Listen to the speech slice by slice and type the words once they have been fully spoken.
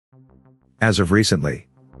As of recently,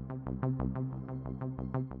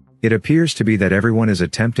 it appears to be that everyone is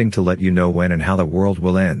attempting to let you know when and how the world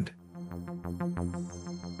will end.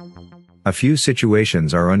 A few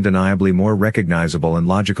situations are undeniably more recognizable and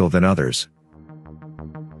logical than others.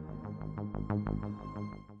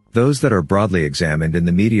 Those that are broadly examined in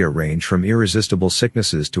the media range from irresistible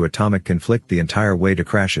sicknesses to atomic conflict the entire way to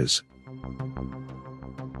crashes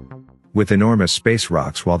with enormous space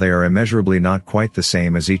rocks, while they are immeasurably not quite the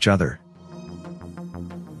same as each other.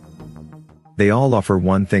 They all offer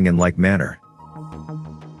one thing in like manner.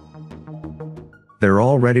 They're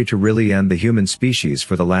all ready to really end the human species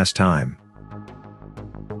for the last time.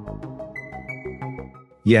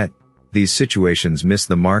 Yet, these situations miss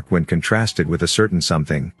the mark when contrasted with a certain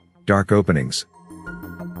something, dark openings.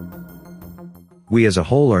 We as a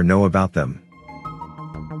whole know about them.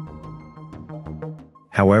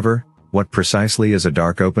 However, what precisely is a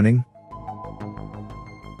dark opening?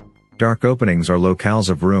 Dark openings are locales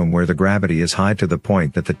of room where the gravity is high to the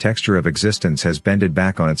point that the texture of existence has bended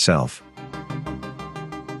back on itself,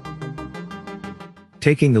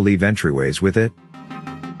 taking the leave entryways with it.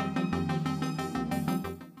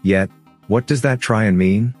 Yet, what does that try and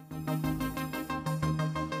mean?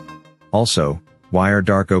 Also, why are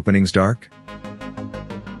dark openings dark?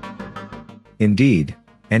 Indeed,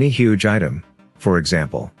 any huge item, for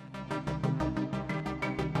example,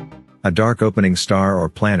 a dark opening star or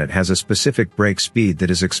planet, has a specific break speed that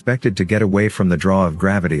is expected to get away from the draw of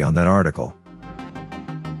gravity on that article.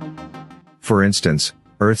 For instance,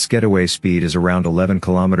 Earth's getaway speed is around 11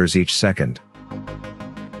 kilometers each second.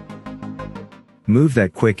 Move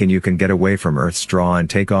that quick and you can get away from Earth's draw and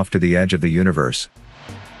take off to the edge of the universe.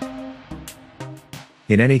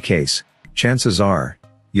 In any case, chances are,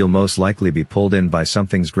 you'll most likely be pulled in by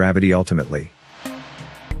something's gravity ultimately.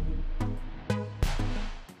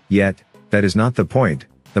 Yet, that is not the point.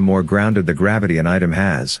 The more grounded the gravity an item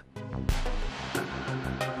has,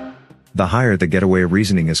 the higher the getaway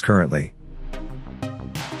reasoning is currently.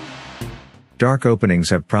 Dark openings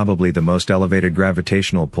have probably the most elevated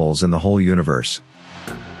gravitational pulls in the whole universe.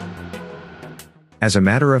 As a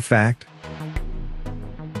matter of fact,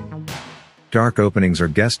 dark openings are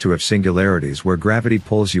guessed to have singularities where gravity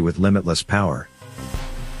pulls you with limitless power.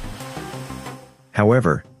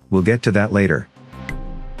 However, we'll get to that later.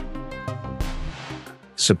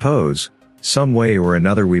 Suppose, some way or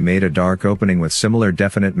another, we made a dark opening with similar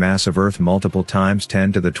definite mass of Earth multiple times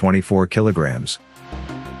 10 to the 24 kilograms.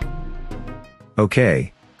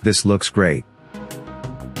 Okay, this looks great.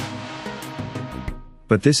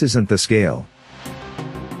 But this isn't the scale.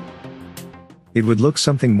 It would look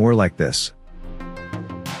something more like this.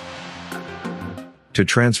 To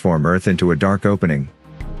transform Earth into a dark opening,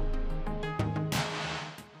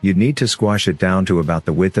 you'd need to squash it down to about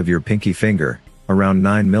the width of your pinky finger, around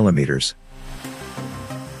 9 millimeters.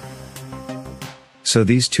 So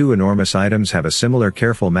these two enormous items have a similar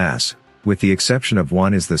careful mass, with the exception of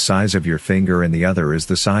one is the size of your finger and the other is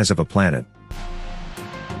the size of a planet.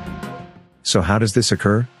 So how does this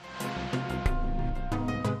occur?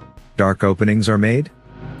 Dark openings are made?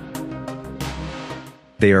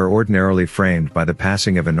 They are ordinarily framed by the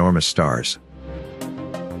passing of enormous stars.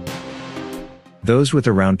 Those with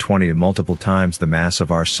around 20 to multiple times the mass of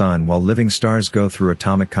our Sun, while living stars go through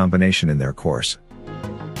atomic combination in their course,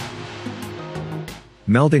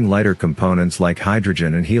 melding lighter components like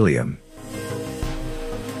hydrogen and helium.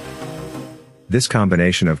 This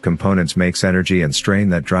combination of components makes energy and strain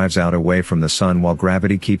that drives out away from the Sun while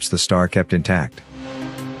gravity keeps the star kept intact.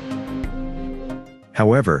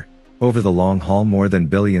 However, over the long haul, more than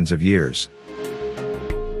billions of years,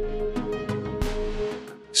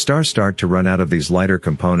 stars start to run out of these lighter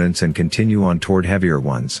components and continue on toward heavier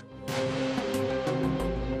ones.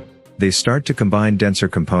 They start to combine denser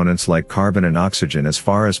components like carbon and oxygen as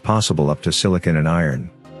far as possible up to silicon and iron.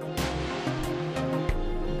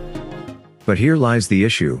 But here lies the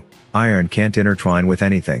issue: iron can't intertwine with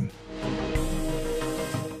anything.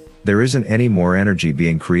 There isn't any more energy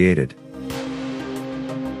being created.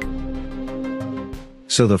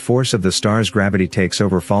 So the force of the star's gravity takes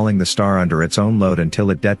over, falling the star under its own load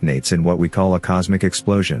until it detonates in what we call a cosmic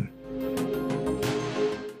explosion.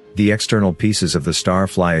 The external pieces of the star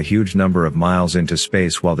fly a huge number of miles into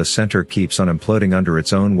space while the center keeps on imploding under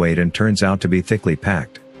its own weight and turns out to be thickly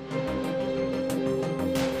packed.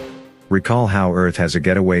 Recall how Earth has a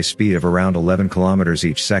getaway speed of around 11 kilometers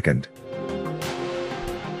each second.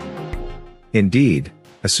 Indeed,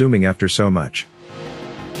 assuming after so much,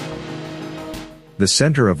 the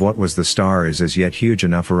center of what was the star is as yet huge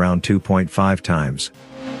enough, around 2.5 times.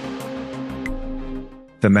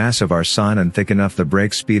 The mass of our Sun and thick enough the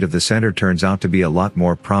break speed of the center turns out to be a lot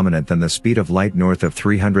more prominent than the speed of light north of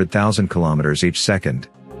 300,000 kilometers each second.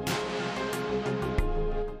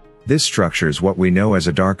 This structures what we know as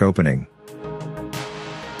a dark opening.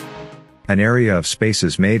 An area of space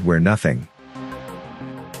is made where nothing,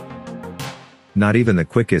 not even the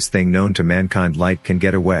quickest thing known to mankind, light, can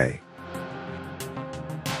get away.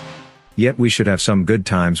 Yet we should have some good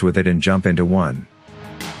times with it and jump into one.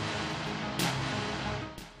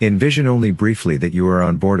 Envision only briefly that you are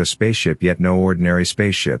on board a spaceship, yet no ordinary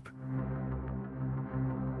spaceship.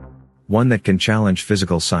 One that can challenge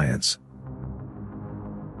physical science.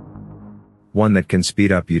 One that can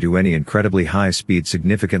speed up you to any incredibly high speed,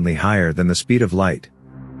 significantly higher than the speed of light.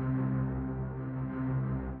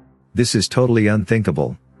 This is totally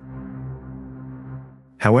unthinkable.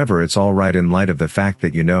 However, it's all right in light of the fact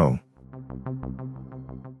that you know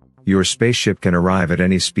your spaceship can arrive at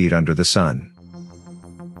any speed under the sun.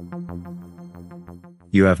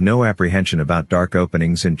 You have no apprehension about dark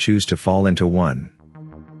openings and choose to fall into one.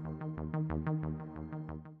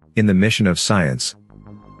 In the mission of science,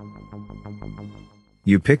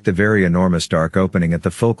 you pick the very enormous dark opening at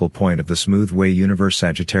the focal point of the smooth-way universe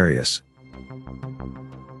Sagittarius.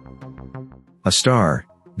 A star,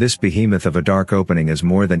 this behemoth of a dark opening is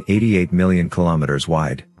more than 88 million kilometers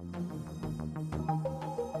wide.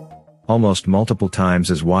 Almost multiple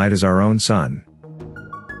times as wide as our own Sun.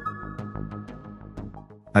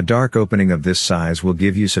 A dark opening of this size will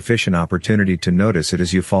give you sufficient opportunity to notice it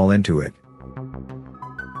as you fall into it.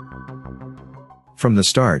 From the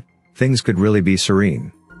start, things could really be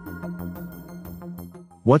serene.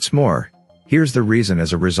 What's more, here's the reason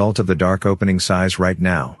as a result of the dark opening size right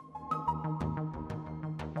now.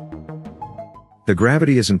 The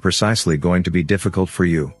gravity isn't precisely going to be difficult for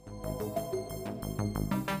you.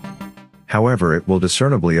 However, it will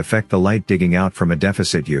discernibly affect the light digging out from a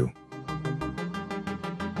deficit you.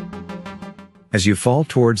 As you fall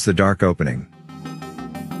towards the dark opening,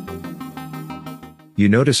 you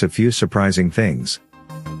notice a few surprising things.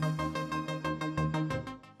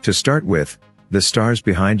 To start with, the stars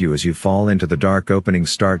behind you as you fall into the dark opening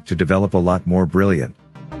start to develop a lot more brilliant.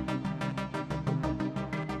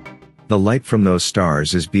 The light from those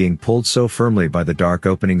stars is being pulled so firmly by the dark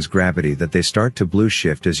opening's gravity that they start to blue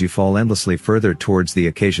shift as you fall endlessly further towards the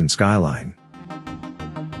occasion skyline.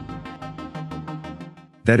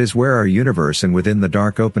 That is where our universe and within the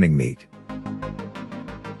dark opening meet.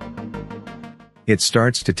 It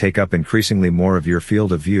starts to take up increasingly more of your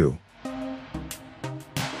field of view.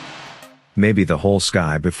 Maybe the whole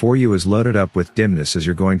sky before you is loaded up with dimness as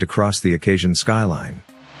you're going to cross the occasion skyline.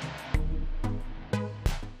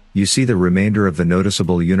 You see the remainder of the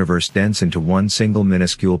noticeable universe dense into one single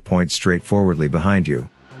minuscule point straightforwardly behind you.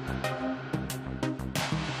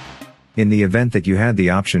 In the event that you had the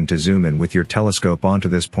option to zoom in with your telescope onto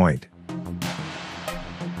this point,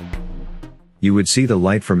 you would see the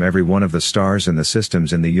light from every one of the stars and the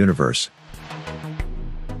systems in the universe.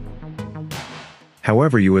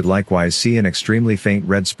 However, you would likewise see an extremely faint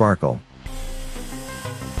red sparkle.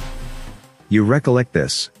 You recollect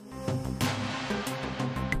this?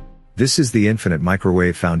 This is the Infinite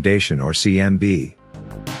Microwave Foundation, or CMB.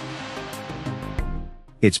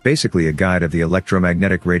 It's basically a guide of the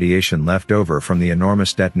electromagnetic radiation left over from the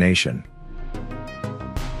enormous detonation.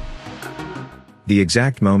 The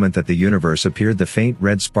exact moment that the universe appeared, the faint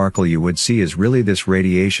red sparkle you would see is really this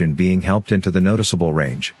radiation being helped into the noticeable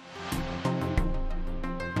range.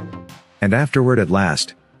 And afterward, at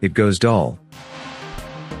last, it goes dull.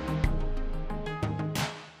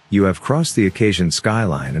 You have crossed the occasion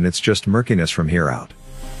skyline and it's just murkiness from here out.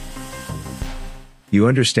 You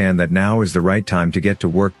understand that now is the right time to get to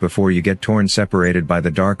work before you get torn separated by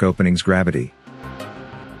the dark opening's gravity.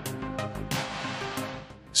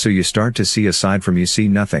 So you start to see, aside from you see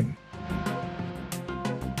nothing.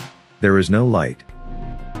 There is no light.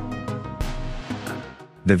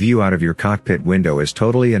 The view out of your cockpit window is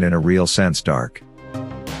totally and in a real sense dark.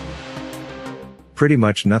 Pretty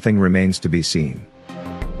much nothing remains to be seen.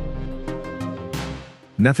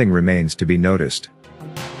 Nothing remains to be noticed.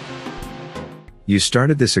 You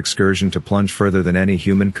started this excursion to plunge further than any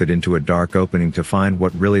human could into a dark opening to find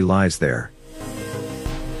what really lies there.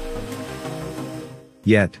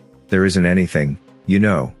 Yet, there isn't anything, you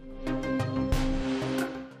know.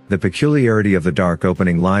 The peculiarity of the dark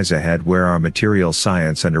opening lies ahead, where our material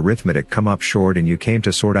science and arithmetic come up short, and you came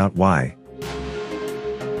to sort out why.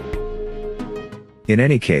 In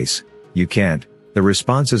any case, you can't, the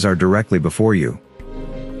responses are directly before you.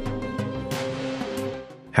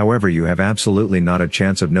 However, you have absolutely not a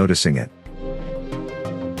chance of noticing it.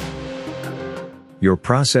 Your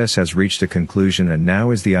process has reached a conclusion, and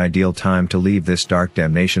now is the ideal time to leave this dark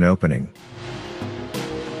damnation opening.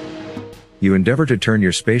 You endeavor to turn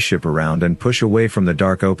your spaceship around and push away from the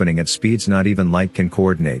dark opening at speeds not even light can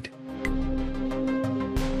coordinate.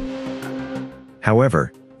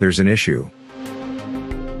 However, there's an issue.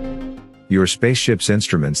 Your spaceship's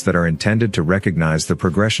instruments that are intended to recognize the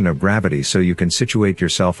progression of gravity so you can situate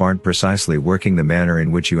yourself aren't precisely working the manner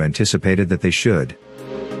in which you anticipated that they should.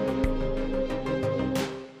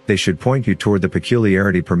 They should point you toward the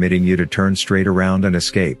peculiarity permitting you to turn straight around and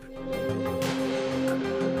escape.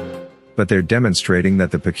 But they're demonstrating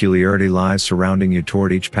that the peculiarity lies surrounding you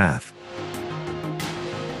toward each path.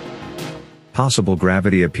 Possible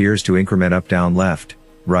gravity appears to increment up, down, left,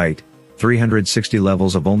 right, 360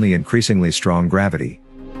 levels of only increasingly strong gravity.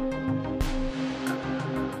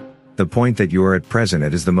 The point that you're at present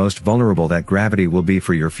at is the most vulnerable that gravity will be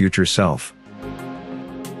for your future self.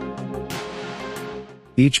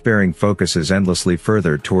 Each bearing focuses endlessly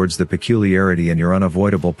further towards the peculiarity in your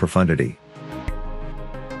unavoidable profundity.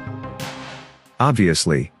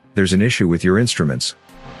 Obviously, there's an issue with your instruments.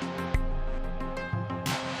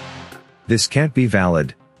 This can't be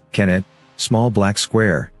valid, can it? Small black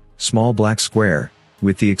square,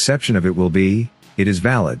 with the exception of it will be, it is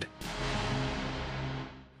valid.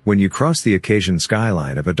 When you cross the occasion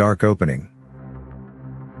skyline of a dark opening,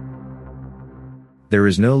 there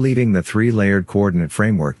is no leaving the three-layered coordinate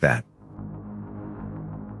framework that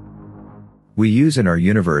we use in our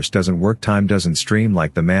universe doesn't work. Time doesn't stream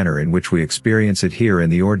like the manner in which we experience it here in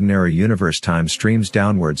the ordinary universe. Time streams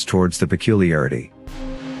downwards towards the peculiarity.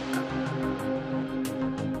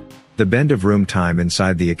 The bend of room time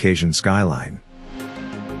inside the occasion skyline.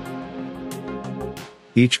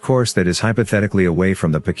 Each course that is hypothetically away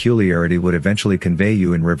from the peculiarity would eventually convey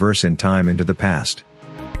you in reverse in time into the past.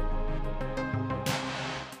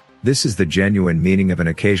 This is the genuine meaning of an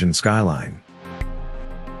occasion skyline.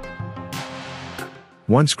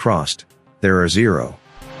 Once crossed, there are zero.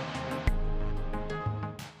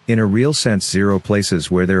 In a real sense, zero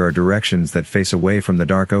places where there are directions that face away from the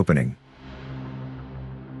dark opening.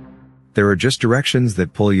 There are just directions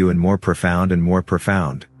that pull you in more profound and more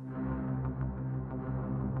profound.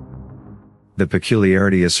 The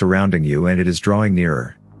peculiarity is surrounding you and it is drawing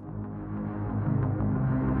nearer.